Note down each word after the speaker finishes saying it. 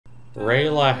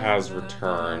Rayla has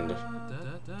returned.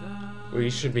 We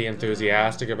should be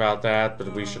enthusiastic about that,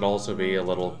 but we should also be a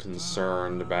little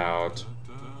concerned about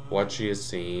what she has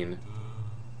seen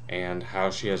and how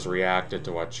she has reacted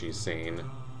to what she's seen.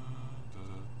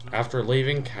 After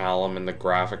leaving Callum in the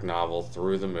graphic novel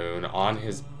Through the Moon on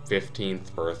his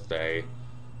 15th birthday,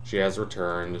 she has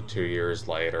returned 2 years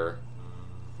later.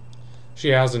 She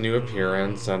has a new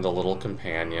appearance and a little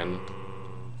companion.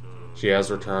 She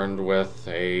has returned with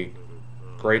a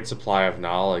great supply of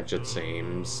knowledge, it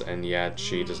seems, and yet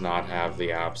she does not have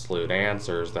the absolute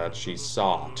answers that she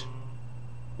sought.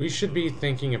 We should be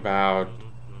thinking about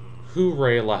who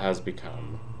Rayla has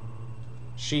become.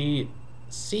 She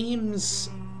seems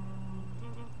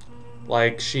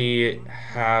like she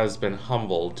has been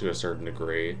humbled to a certain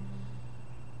degree.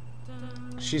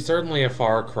 She's certainly a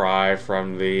far cry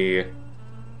from the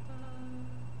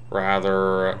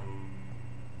rather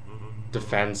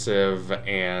defensive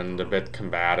and a bit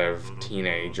combative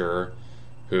teenager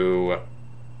who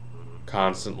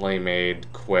constantly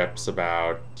made quips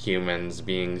about humans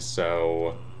being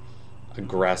so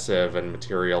aggressive and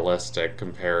materialistic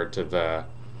compared to the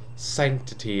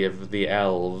sanctity of the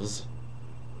elves.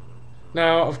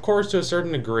 Now, of course, to a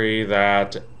certain degree,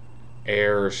 that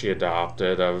air she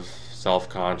adopted of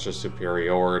self-conscious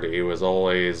superiority was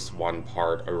always one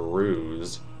part a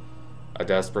ruse, a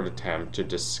desperate attempt to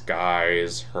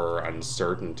disguise her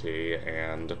uncertainty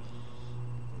and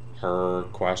her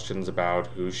questions about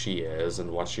who she is and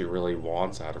what she really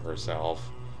wants out of herself.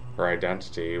 Her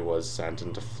identity was sent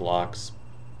into flux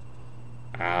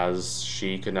as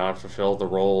she could not fulfill the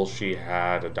role she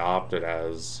had adopted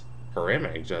as her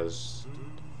image, as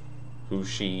who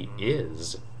she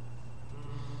is.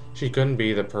 She couldn't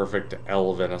be the perfect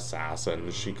elven assassin.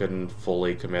 She couldn't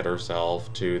fully commit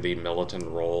herself to the militant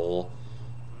role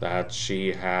that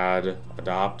she had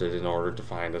adopted in order to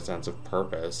find a sense of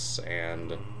purpose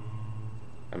and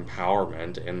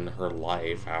empowerment in her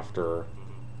life after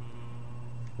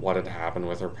what had happened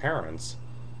with her parents.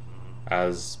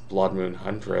 As Blood Moon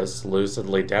Huntress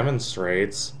lucidly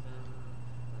demonstrates,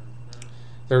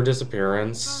 their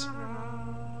disappearance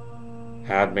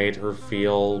had made her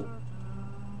feel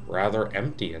rather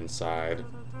empty inside.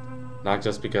 Not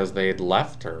just because they'd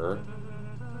left her,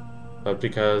 but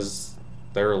because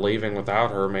their leaving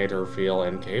without her made her feel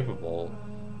incapable.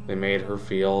 They made her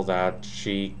feel that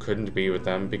she couldn't be with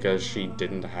them because she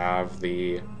didn't have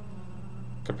the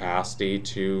capacity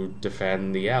to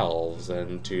defend the elves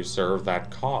and to serve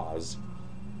that cause.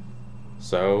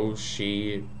 So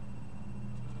she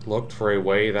looked for a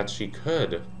way that she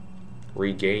could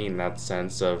regain that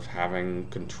sense of having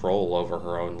control over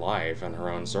her own life and her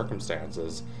own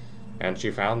circumstances. And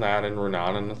she found that in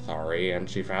Renan and Nathari, and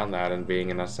she found that in being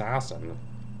an assassin.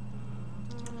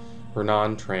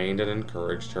 Renan trained and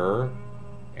encouraged her,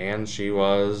 and she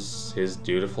was his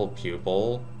dutiful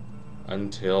pupil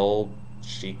until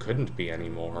she couldn't be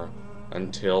anymore.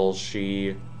 Until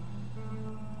she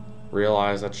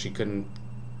realized that she couldn't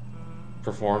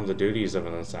perform the duties of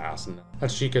an assassin.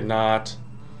 That she could not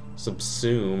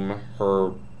subsume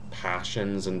her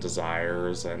passions and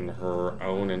desires and her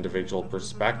own individual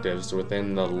perspectives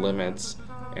within the limits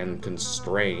and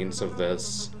constraints of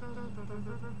this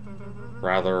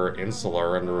rather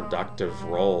insular and reductive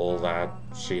role that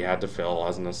she had to fill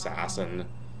as an assassin,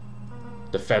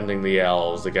 defending the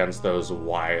elves against those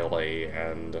wily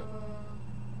and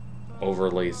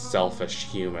overly selfish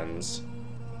humans.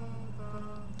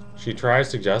 She tries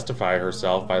to justify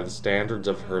herself by the standards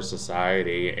of her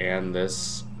society, and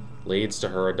this leads to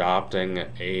her adopting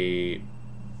a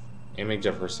image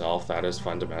of herself that is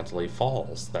fundamentally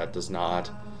false, that does not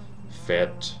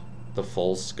fit the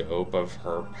full scope of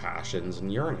her passions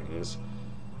and yearnings.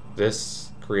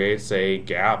 This creates a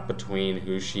gap between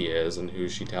who she is and who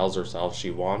she tells herself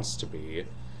she wants to be.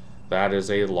 That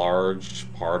is a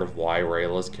large part of why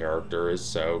Rayla's character is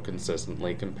so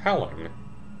consistently compelling.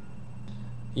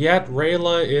 Yet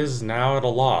Rayla is now at a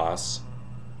loss.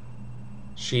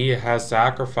 She has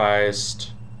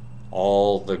sacrificed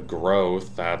all the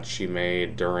growth that she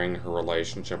made during her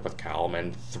relationship with Callum,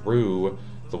 and through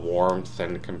the warmth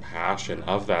and compassion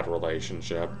of that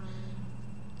relationship,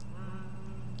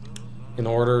 in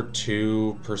order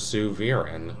to pursue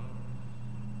Viren,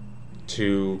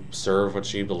 to serve what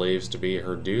she believes to be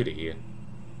her duty.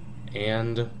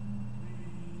 And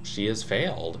she has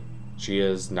failed. She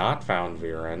has not found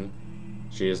Viren.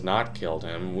 She has not killed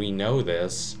him. We know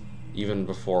this even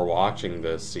before watching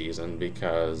this season,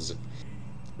 because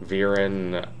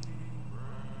Viren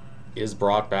is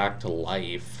brought back to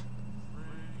life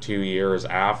 2 years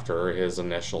after his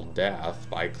initial death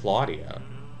by Claudia.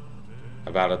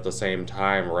 about at the same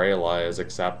time Rayla is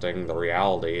accepting the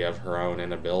reality of her own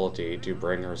inability to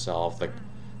bring herself the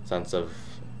sense of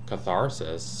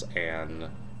catharsis and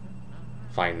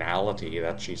finality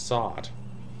that she sought.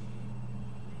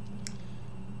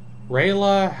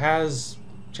 Rayla has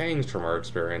changed from her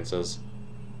experiences.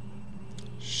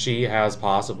 She has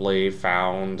possibly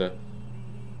found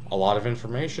a lot of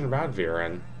information about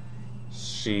Viren.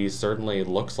 She certainly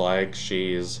looks like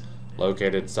she's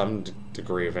located some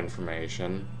degree of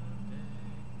information,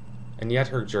 and yet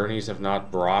her journeys have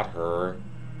not brought her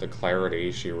the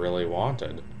clarity she really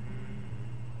wanted.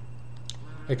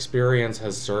 Experience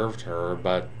has served her,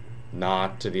 but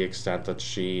not to the extent that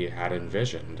she had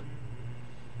envisioned.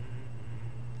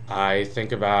 I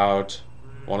think about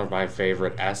one of my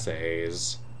favorite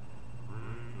essays,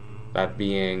 that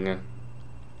being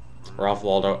Ralph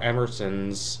Waldo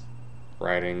Emerson's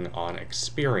writing on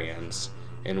experience,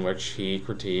 in which he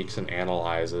critiques and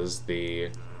analyzes the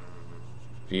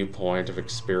viewpoint of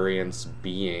experience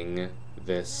being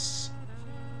this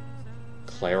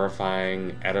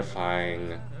clarifying,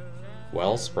 edifying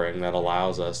wellspring that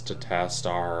allows us to test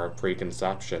our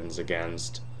preconceptions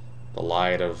against the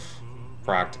light of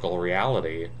practical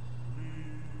reality,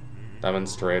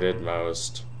 demonstrated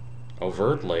most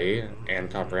overtly and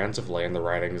comprehensively in the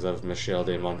writings of Michel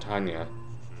de Montaigne.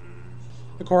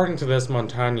 According to this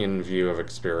Montaignean view of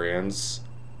experience,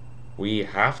 we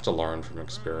have to learn from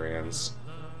experience.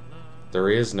 There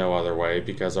is no other way,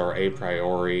 because our a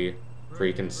priori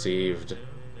preconceived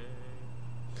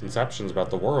conceptions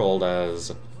about the world,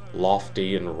 as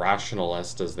lofty and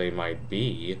rationalist as they might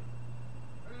be,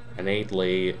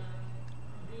 innately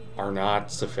are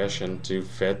not sufficient to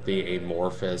fit the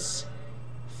amorphous,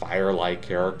 fire-like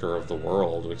character of the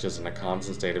world, which is in a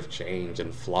constant state of change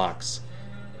and flux,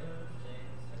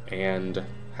 and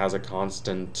has a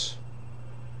constant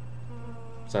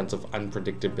sense of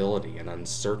unpredictability and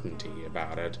uncertainty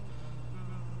about it.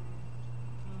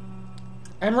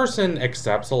 Emerson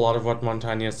accepts a lot of what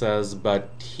Montaigne says, but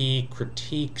he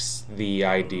critiques the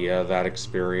idea that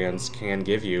experience can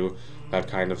give you that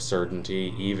kind of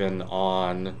certainty even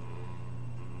on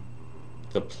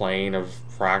the plane of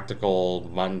practical,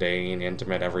 mundane,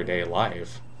 intimate, everyday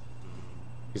life.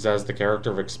 He says the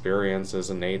character of experience is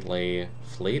innately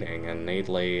fleeting and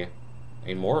innately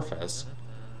amorphous.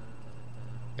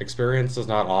 Experience does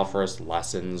not offer us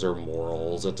lessons or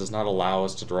morals. It does not allow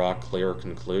us to draw clear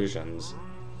conclusions.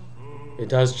 It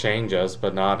does change us,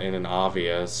 but not in an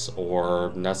obvious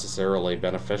or necessarily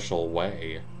beneficial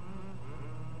way.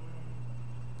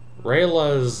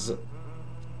 Rayla's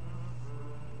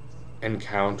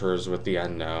encounters with the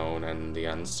unknown and the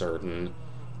uncertain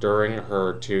during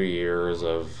her 2 years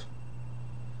of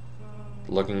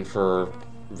looking for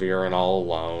Viren all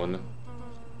alone,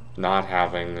 not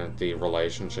having the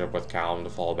relationship with Callum to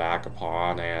fall back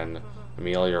upon and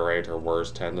ameliorate her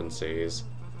worst tendencies,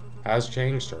 has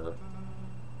changed her.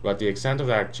 But the extent of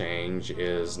that change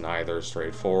is neither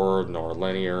straightforward, nor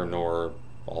linear, nor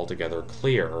altogether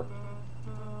clear.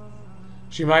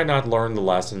 She might not learn the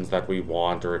lessons that we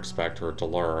want or expect her to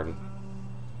learn.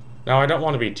 Now, I don't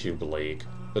want to be too bleak.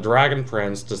 The Dragon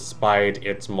Prince, despite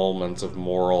its moments of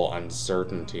moral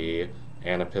uncertainty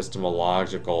and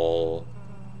epistemological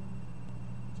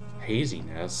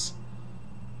haziness,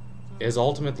 is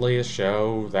ultimately a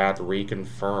show that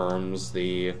reconfirms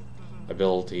the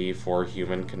ability for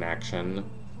human connection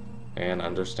and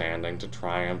understanding to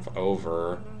triumph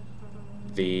over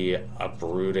the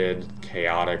uprooted,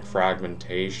 chaotic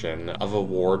fragmentation of a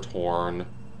war-torn,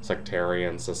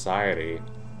 sectarian society.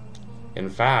 In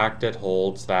fact, it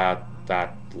holds that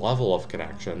level of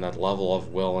connection, that level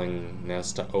of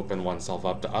willingness to open oneself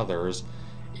up to others,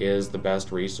 is the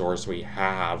best resource we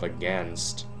have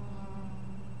against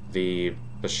the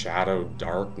shadowed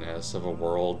darkness of a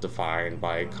world defined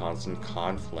by constant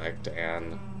conflict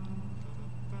and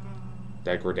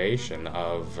degradation,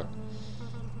 of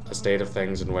a state of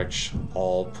things in which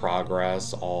all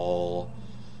progress, all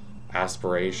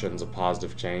aspirations of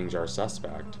positive change are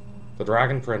suspect. The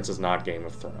Dragon Prince is not Game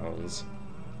of Thrones.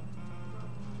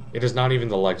 It is not even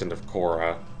The Legend of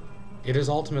Korra. It is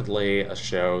ultimately a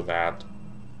show that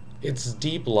its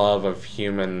deep love of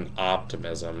human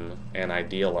optimism and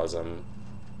idealism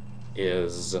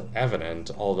is evident,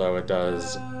 although it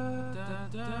does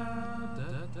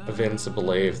evince a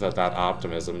belief that that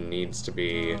optimism needs to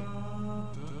be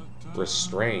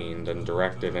restrained and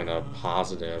directed in a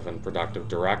positive and productive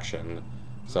direction,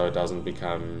 so it doesn't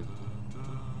become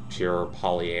pure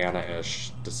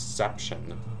Pollyanna-ish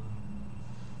deception.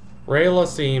 Rayla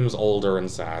seems older and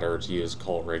sadder, to use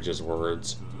Coleridge's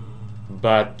words,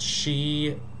 but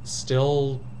she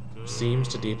still seems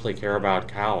to deeply care about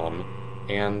Callum,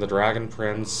 and the Dragon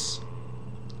Prince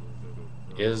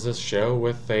is a show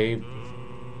with a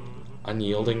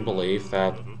unyielding belief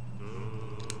that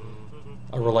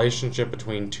a relationship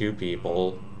between two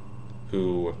people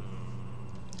who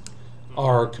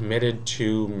are committed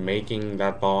to making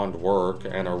that bond work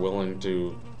and are willing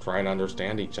to try and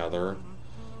understand each other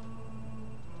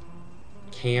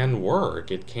can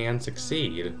work. It can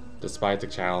succeed, despite the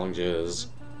challenges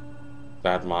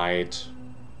that might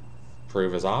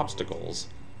prove as obstacles.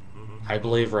 I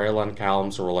believe Rayla and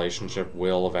Callum's relationship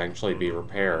will eventually be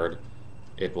repaired.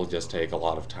 It will just take a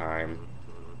lot of time.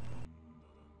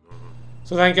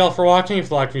 So thank you all for watching. If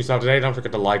you liked what you saw today, don't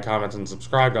forget to like, comment, and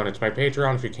subscribe. Donate to my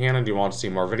Patreon if you can and do want to see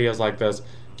more videos like this.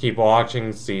 Keep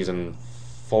watching Season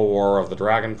 4 of The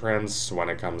Dragon Prince when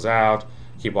it comes out.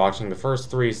 Keep watching the first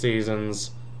 3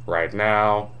 seasons right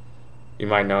now. You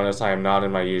might notice I am not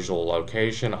in my usual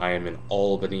location. I am in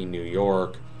Albany, New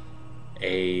York,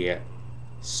 a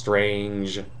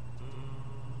strange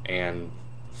and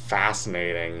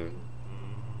fascinating,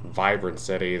 vibrant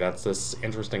city that's this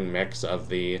interesting mix of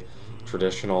the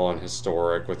traditional and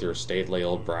historic with your stately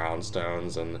old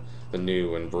brownstones and the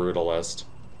new and brutalist.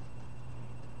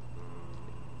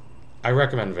 I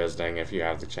recommend visiting if you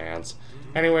have the chance.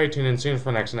 Anyway, tune in soon for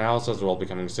the next analysis. It will be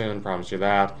coming soon, promise you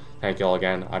that. Thank you all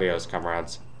again. Adios,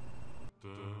 comrades.